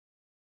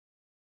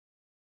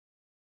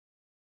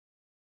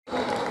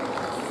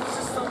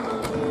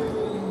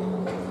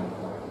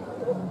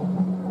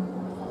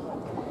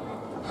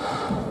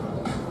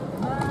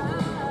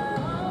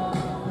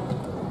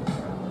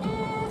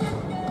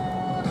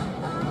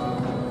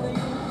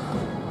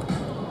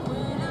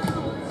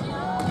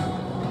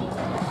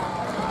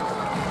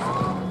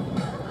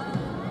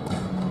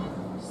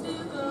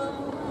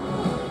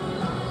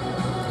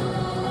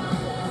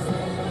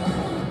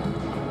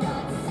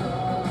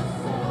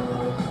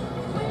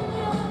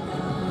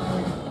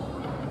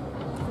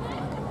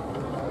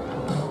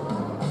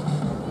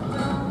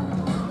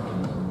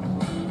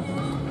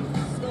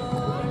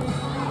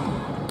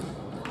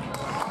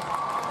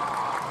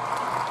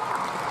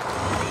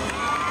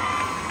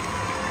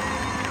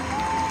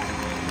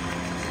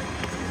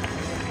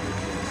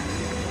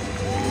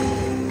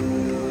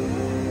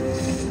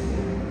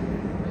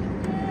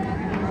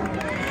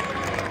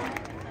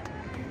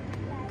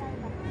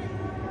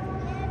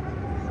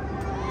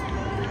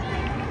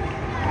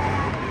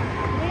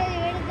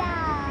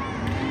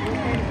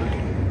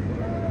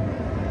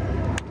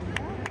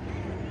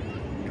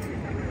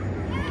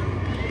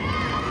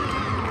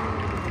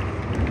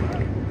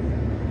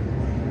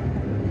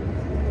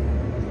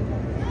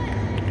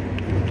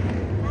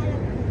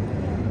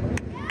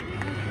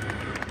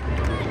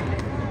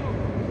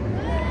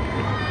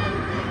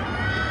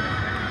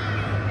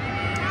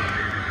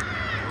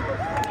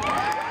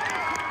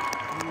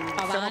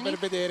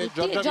vedere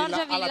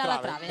Giorgia Villa alla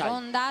trave.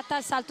 Rondata,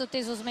 il salto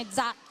teso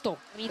smezzato,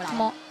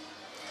 ritmo.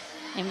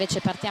 E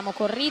invece partiamo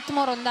col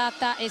ritmo,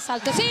 rondata e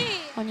salto, sì,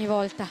 ogni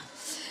volta.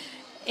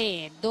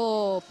 E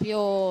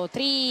doppio,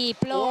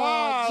 triplo,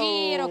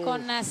 giro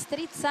con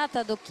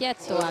strizzata,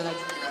 doppietto alla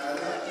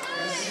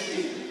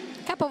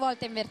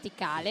capovolta in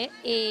verticale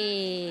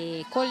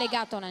e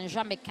collegato a una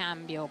jambe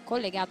cambio,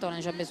 collegato a una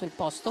jambe sul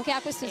posto, che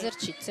ha questo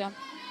esercizio.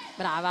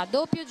 Brava,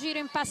 doppio giro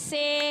in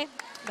passé,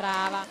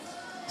 brava.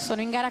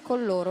 Sono in gara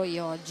con loro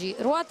io oggi.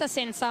 Ruota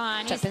senza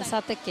mani, cioè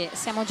pensate che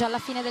siamo già alla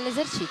fine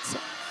dell'esercizio.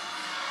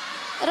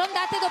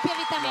 Rondate doppio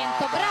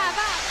avvitamento,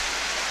 brava!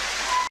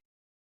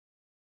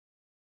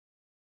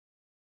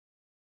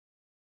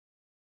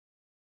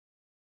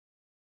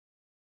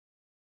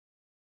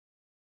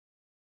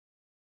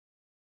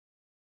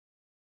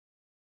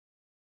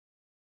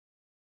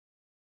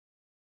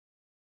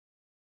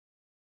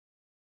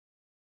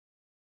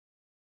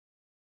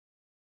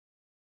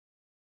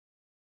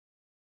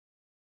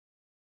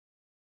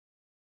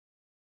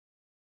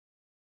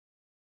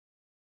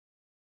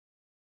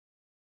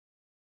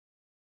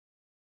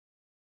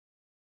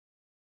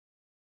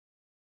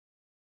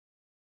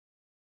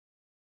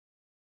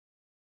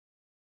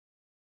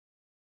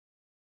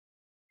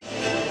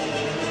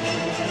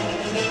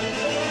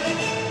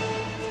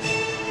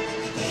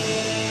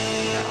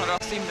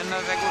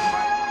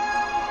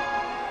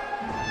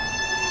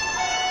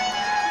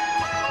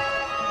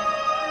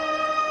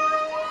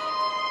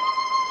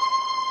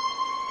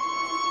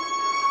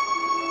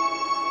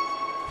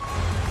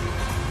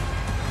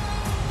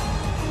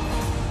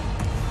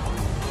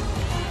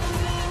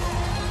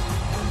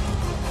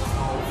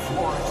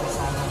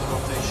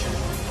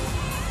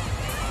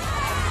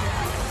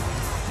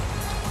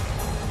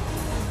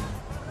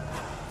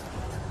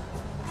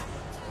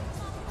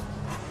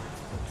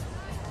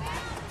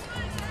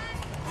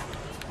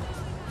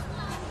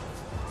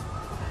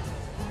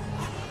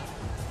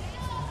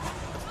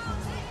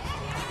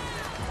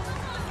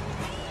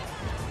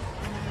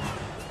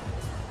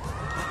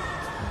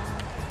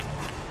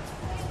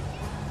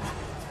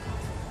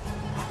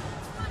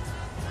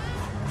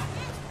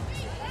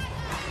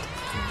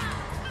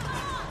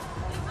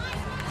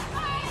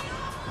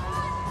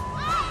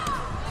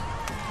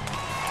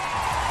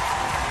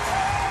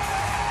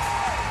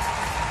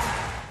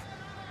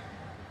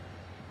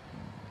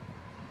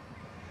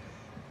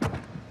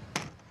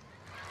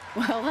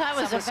 Well, that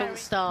was a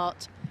false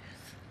start.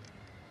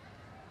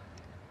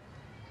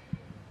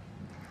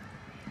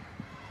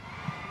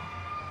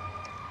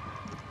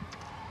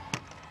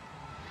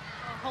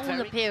 Her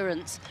whole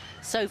appearance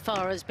so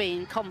far has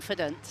been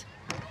confident.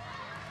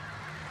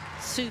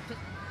 Super.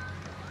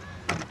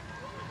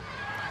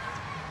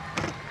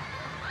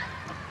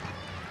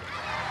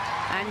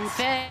 And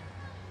fair.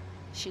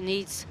 She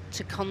needs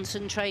to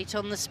concentrate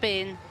on the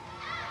spin.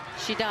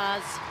 She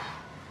does.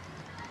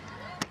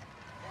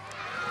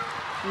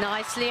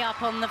 Nicely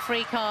up on the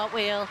free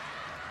cartwheel.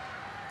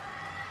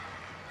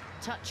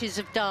 Touches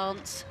of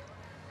dance.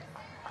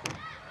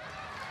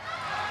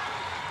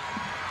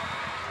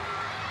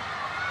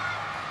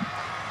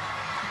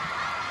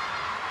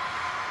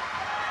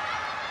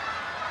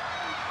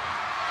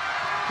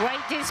 Great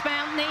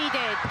dismount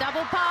needed.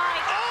 Double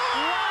pike. Oh!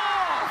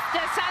 Whoa!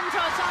 De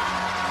Santos.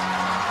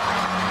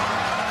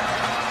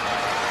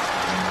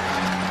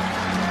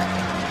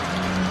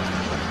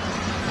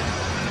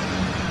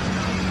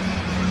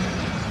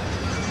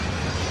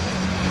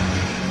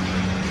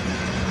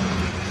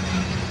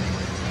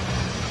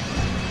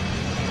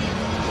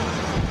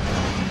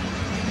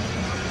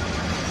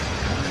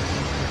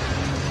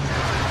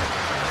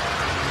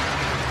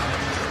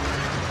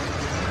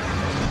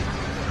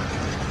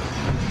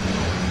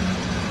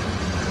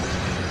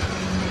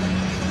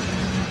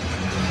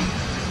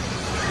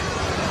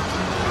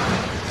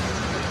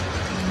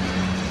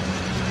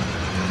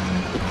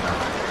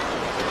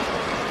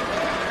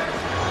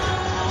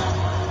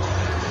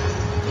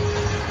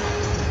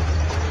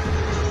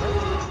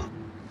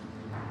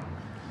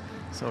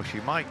 So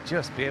she might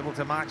just be able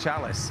to match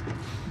Alice.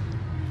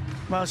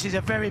 Well, she's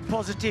a very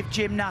positive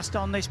gymnast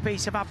on this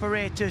piece of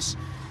apparatus.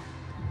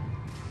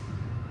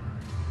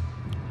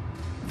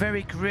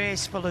 Very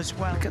graceful as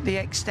well. Look at the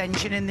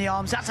extension in the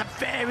arms. That's a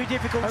very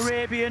difficult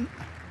Arabian.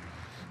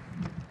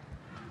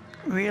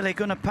 Really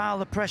going to pile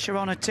the pressure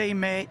on her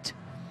teammate.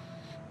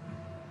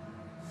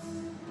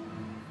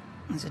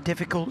 It's a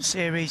difficult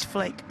series.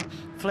 Flick,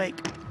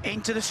 flick,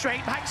 into the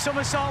straight back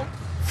somersault.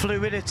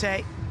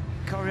 Fluidity,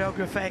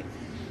 choreography.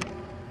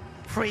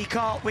 Free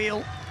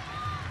cartwheel.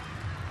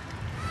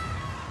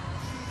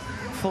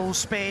 Full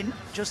spin,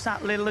 just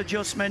that little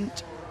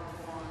adjustment.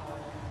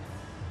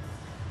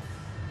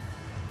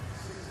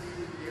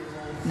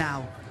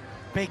 Now,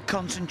 big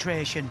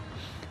concentration.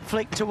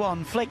 Flick to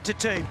one, flick to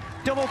two.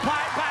 Double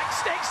pipe back,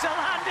 sticks to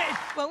landing.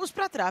 Vamos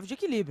para a trave de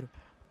equilíbrio.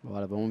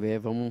 Bora, vamos ver,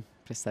 vamos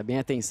prestar bem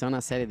atenção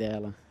na série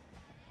dela.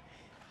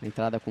 Na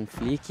entrada com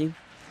flick,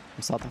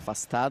 um salto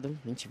afastado.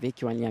 A gente vê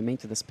que o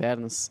alinhamento das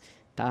pernas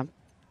tá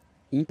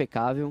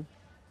impecável.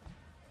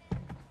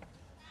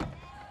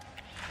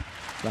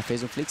 Ela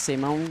fez um flick sem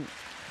mão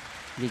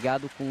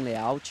ligado com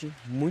layout.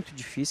 Muito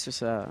difícil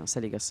essa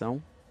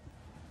ligação.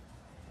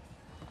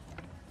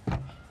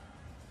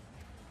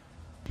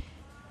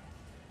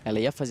 Ela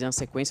ia fazer uma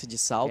sequência de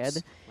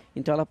saltos,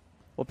 então ela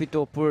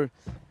optou por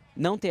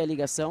não ter a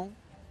ligação.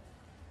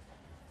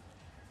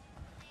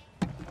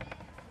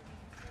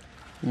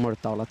 Um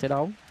mortal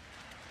lateral.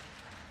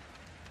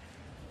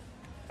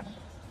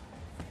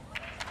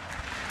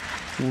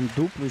 Um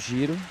duplo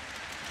giro.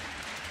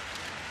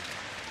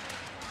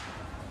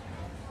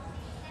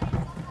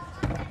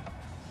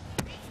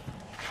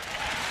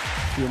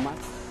 E uma...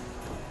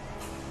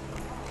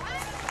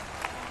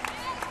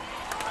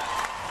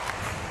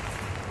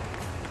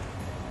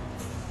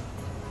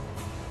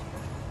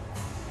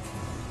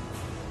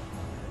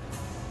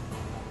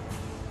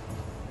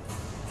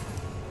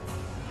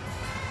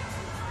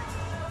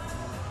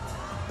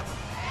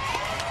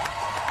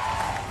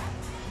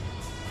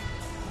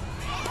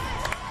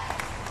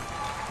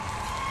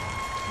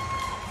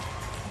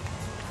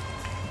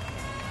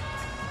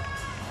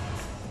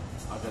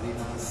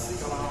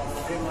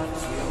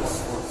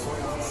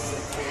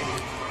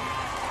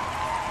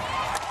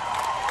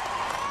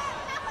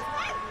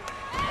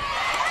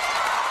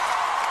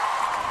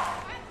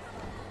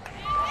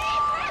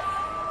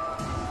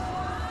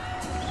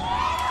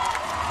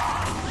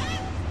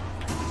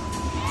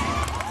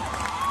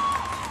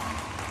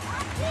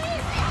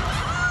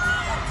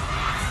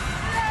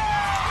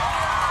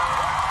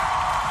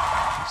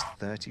 She's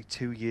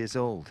 32 years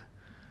old.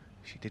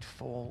 She did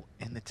fall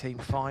in the team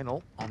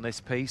final on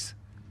this piece.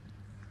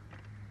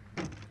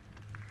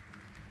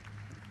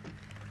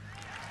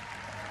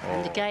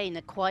 And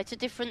again, quite a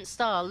different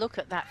style. Look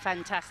at that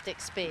fantastic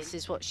spin. This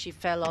is what she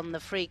fell on, the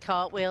free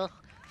cartwheel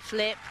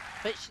flip.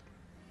 But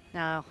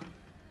now,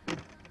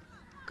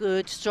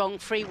 good, strong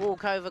free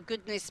walkover.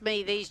 Goodness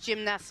me, these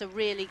gymnasts are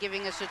really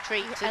giving us a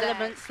treat today.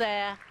 Elements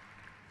there.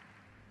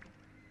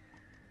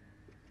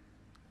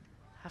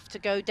 Have to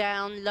go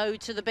down low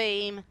to the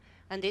beam,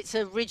 and it's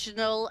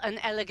original and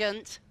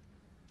elegant.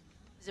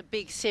 It's a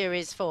big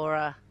series for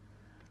her.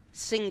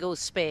 Single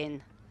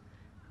spin,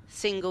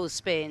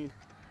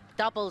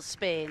 double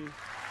spin,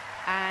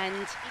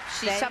 and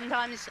she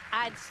sometimes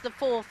adds the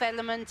fourth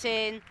element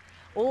in.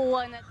 Oh,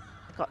 and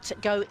got to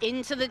go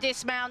into the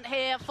dismount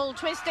here, full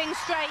twisting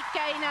straight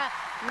gainer.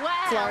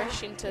 Wow!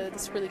 Flourish into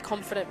this really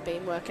confident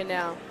beam worker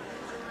now.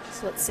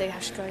 So let's see how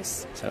she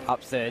goes. So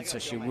up third, so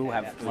she will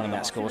have one of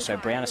that score. So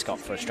Breanna Scott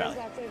for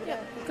Australia. Yeah,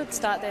 good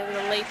start there with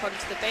a leap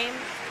onto the beam.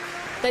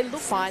 They look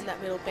fine, that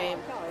middle beam.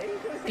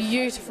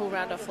 Beautiful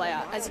round-off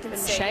layout. As you can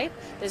see, shape,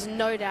 there's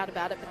no doubt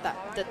about it,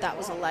 but that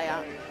was a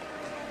layout.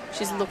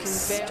 She's looking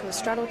very to a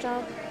straddle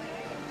jump.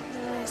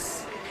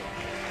 Nice.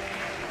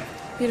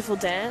 Beautiful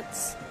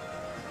dance.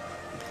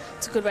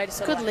 It's a good way to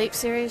start. Good leap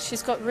series.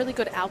 She's got really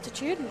good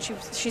altitude, and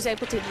she's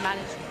able to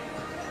manage.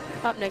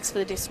 Up next for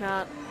the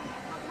dismount.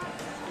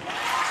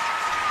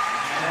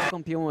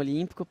 Campeão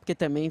olímpico porque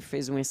também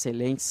fez um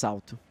excelente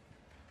salto.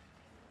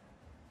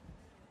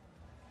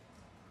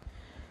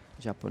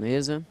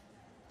 Japonesa.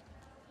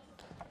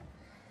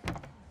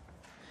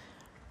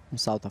 Um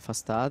salto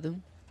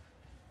afastado.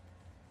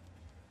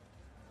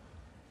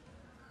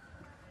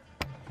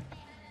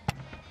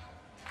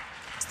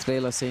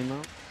 Estrela sem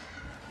mão.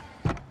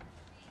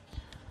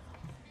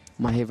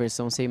 Uma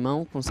reversão sem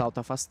mão com salto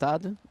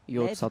afastado e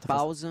outro salto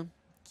pausa,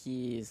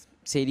 que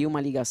seria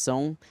uma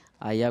ligação.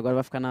 Aí agora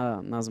vai ficar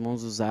nas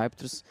mãos dos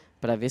árbitros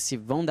para ver se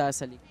vão dar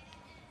essa ligação.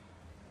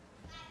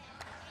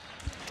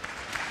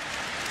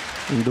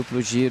 Um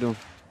duplo giro.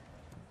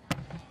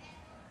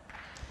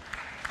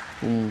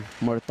 Um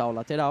mortal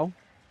lateral.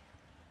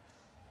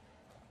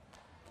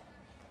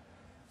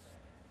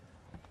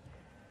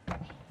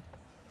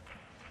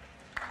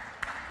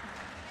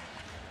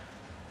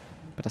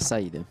 Para a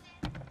saída.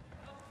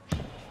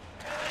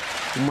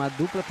 Uma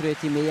dupla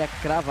pirueta e meia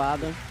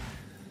cravada.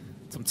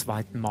 Zum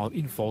zweiten Mal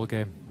in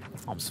Folge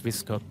am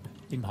Swiss Cup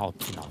im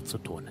Halbfinale zu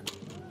turnen.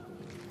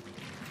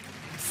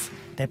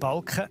 Der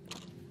Balken.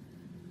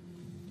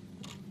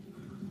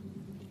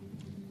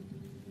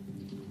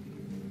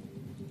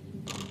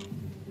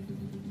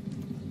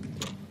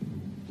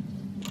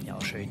 Ja,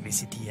 schön, wie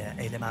sie die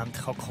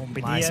Elemente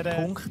kombinieren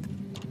kann. Punkt.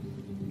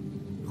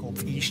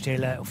 Kopf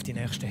einstellen auf die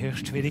nächsten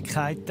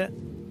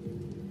Höchstschwierigkeiten.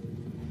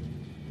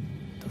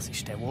 Das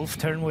ist der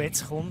Wolf-Turn, der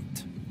jetzt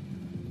kommt.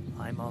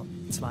 Einmal,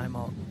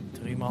 zweimal,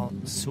 dreimal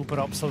super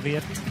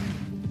absolviert.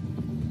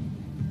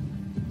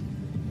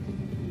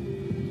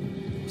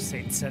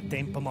 Aussetzen,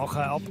 Tempo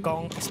machen,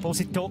 Abgang,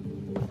 Esposito.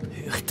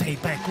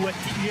 Hochtreiben, gute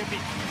Übung.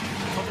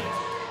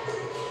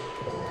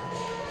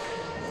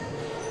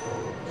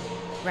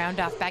 Round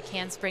off back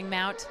handspring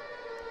mount.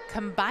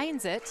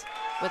 Combines it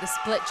with a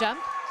split jump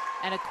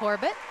and a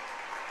Corbett.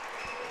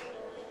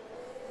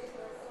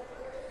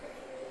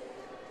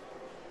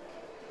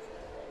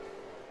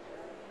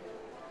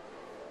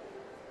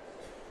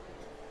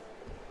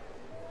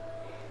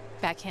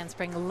 Back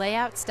handspring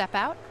layout, step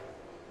out.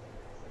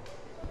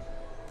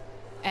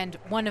 And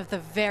one of the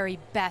very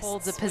best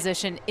holds a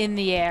position in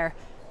the air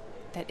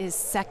that is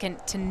second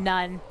to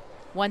none.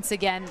 Once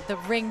again, the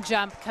ring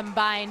jump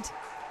combined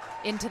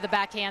into the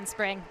back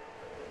handspring.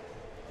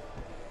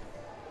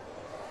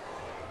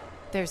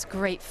 There's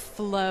great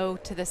flow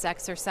to this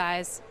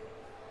exercise.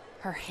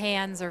 Her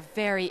hands are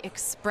very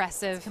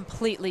expressive,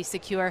 completely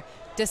secure.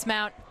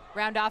 Dismount,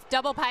 round off,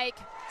 double pike.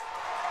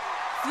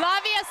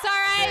 Flavia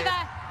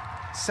Saraiva.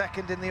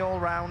 Second in the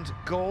all-round,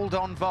 gold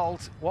on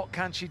vault. What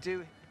can she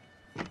do?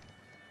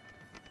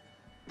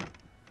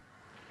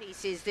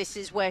 Pieces, this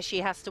is where she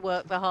has to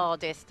work the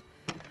hardest.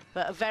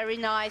 But a very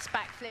nice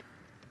backflip.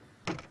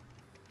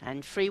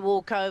 And free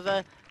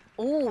walkover.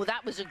 Oh,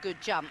 that was a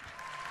good jump.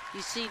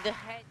 You see the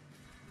head.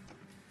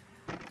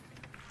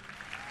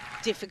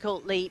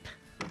 Difficult leap.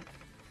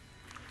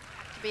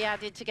 To be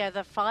added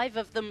together, 5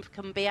 of them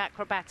can be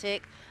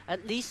acrobatic.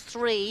 At least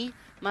 3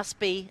 must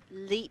be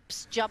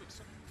leaps,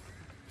 jumps.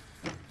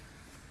 You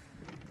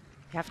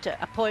have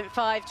to a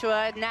 0.5 to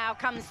her. Now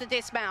comes the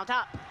dismount.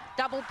 Up,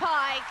 double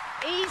pike,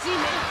 easy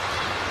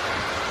lift.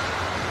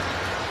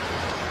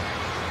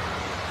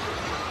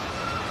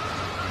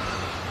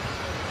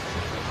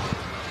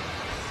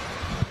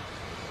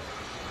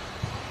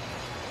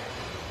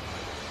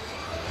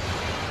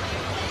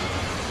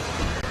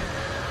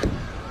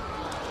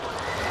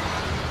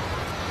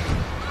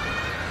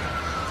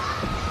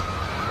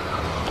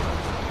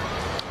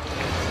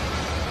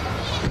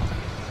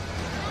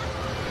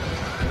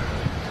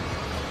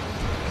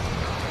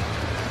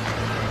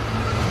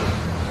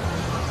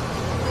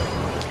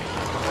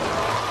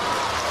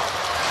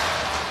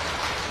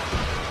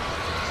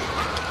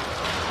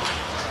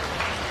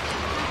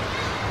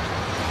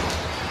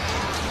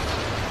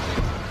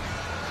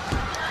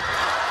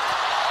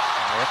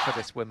 For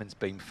this women's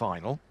beam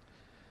final.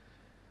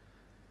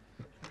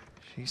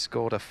 She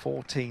scored a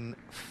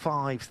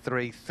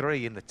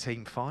 14.533 in the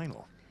team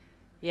final.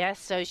 Yes,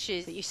 so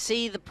you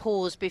see the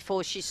pause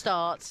before she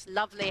starts.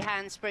 Lovely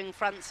handspring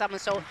front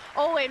somersault.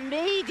 Oh,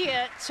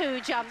 immediate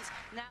 2 jumps.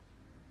 Now,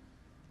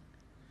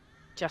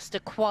 just a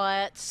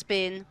quiet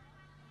spin.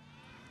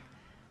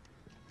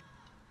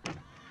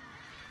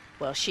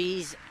 Well,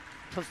 she's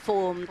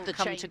performed the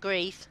come to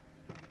grief.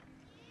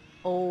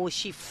 Oh,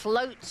 she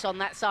floats on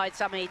that side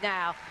somehow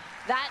now.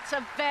 That's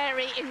a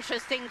very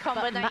interesting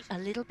combination. But a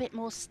little bit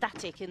more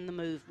static in the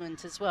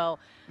movement as well.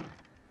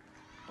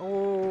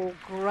 Oh,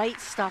 great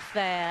stuff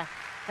there.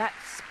 That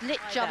split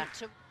jump.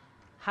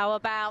 How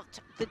about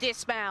the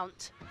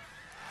dismount?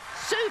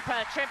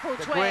 Super triple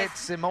twist. With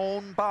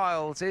Simone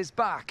Biles is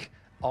back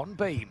on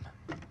beam.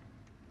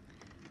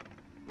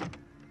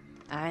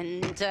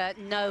 And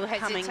no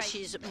hesitation.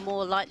 She's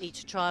more likely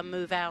to try and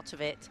move out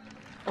of it.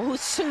 Oh,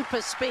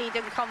 super speed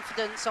and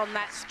confidence on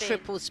that spin.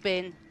 Triple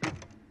spin.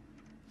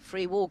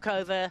 Free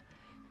walkover.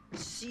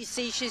 You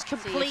see, she's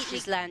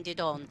completely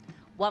landed on.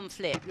 1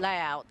 flip,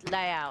 layout,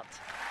 layout.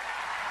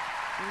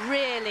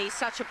 Really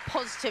such a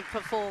positive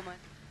performance.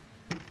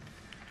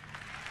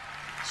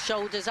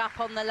 Shoulders up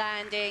on the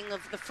landing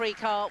of the free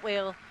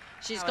cartwheel.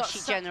 She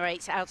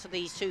generates out of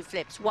these 2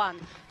 flips. 1,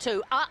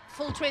 2, up,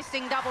 full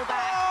twisting, double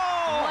back.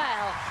 Oh!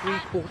 Well.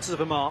 3/4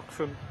 of a mark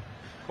from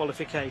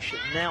qualification.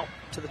 Now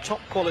to the top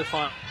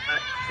qualifier,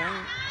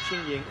 Zhang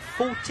Qingying,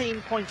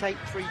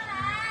 14.83.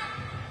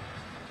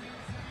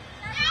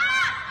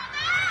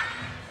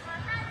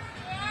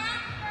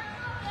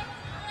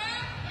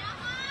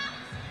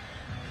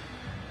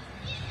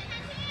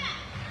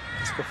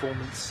 This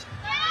performance.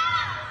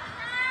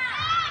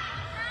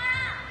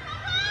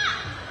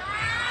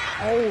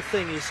 The whole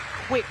thing is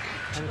quick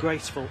and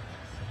graceful.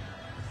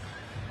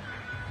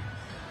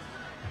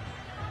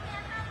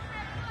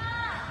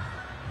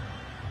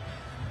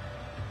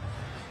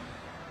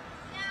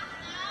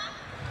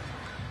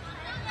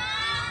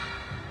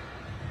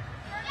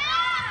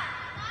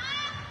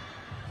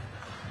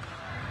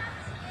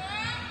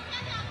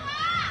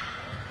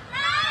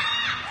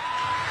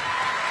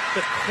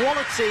 The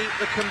quality,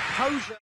 the composure.